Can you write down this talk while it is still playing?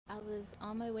was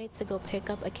on my way to go pick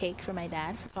up a cake for my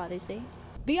dad for Father's Day.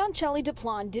 Biancelli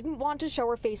Duplan didn't want to show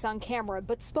her face on camera,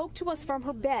 but spoke to us from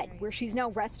her bed, where she's now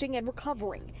resting and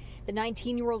recovering. The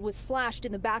 19-year-old was slashed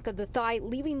in the back of the thigh,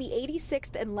 leaving the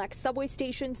 86th and Lex subway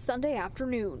station Sunday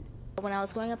afternoon. When I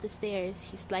was going up the stairs,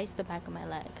 he sliced the back of my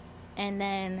leg. And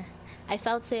then I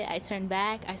felt it, I turned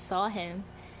back, I saw him,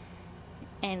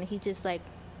 and he just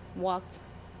walked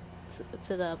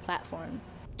to the platform.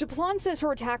 Duplan says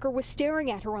her attacker was staring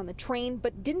at her on the train,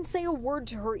 but didn't say a word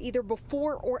to her either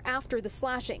before or after the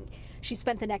slashing. She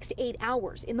spent the next 8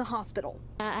 hours in the hospital.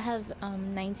 I have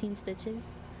 19 stitches.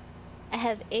 I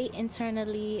have 8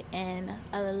 internally and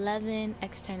 11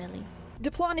 externally.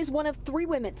 Duplan is one of 3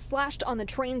 women slashed on the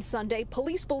train Sunday,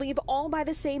 police believe all by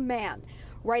the same man.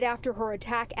 Right after her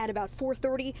attack at about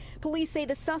 4:30, police say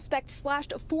the suspect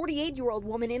slashed a 48-year-old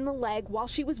woman in the leg while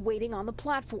she was waiting on the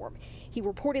platform. He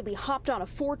reportedly hopped on a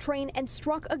 4 train and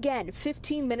struck again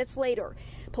 15 minutes later.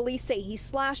 Police say he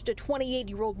slashed a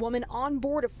 28-year-old woman on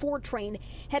board a 4 train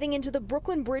heading into the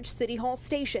Brooklyn Bridge City Hall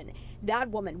station. That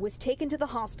woman was taken to the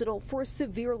hospital for a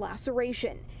severe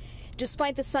laceration.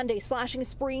 Despite the Sunday slashing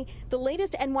spree, the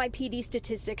latest NYPD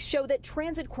statistics show that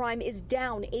transit crime is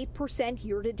down 8%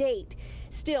 year to date.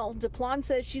 Still, Duplan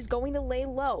says she's going to lay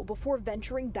low before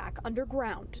venturing back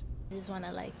underground. I just want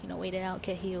to wait it out,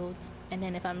 get healed, and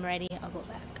then if I'm ready, I'll go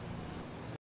back.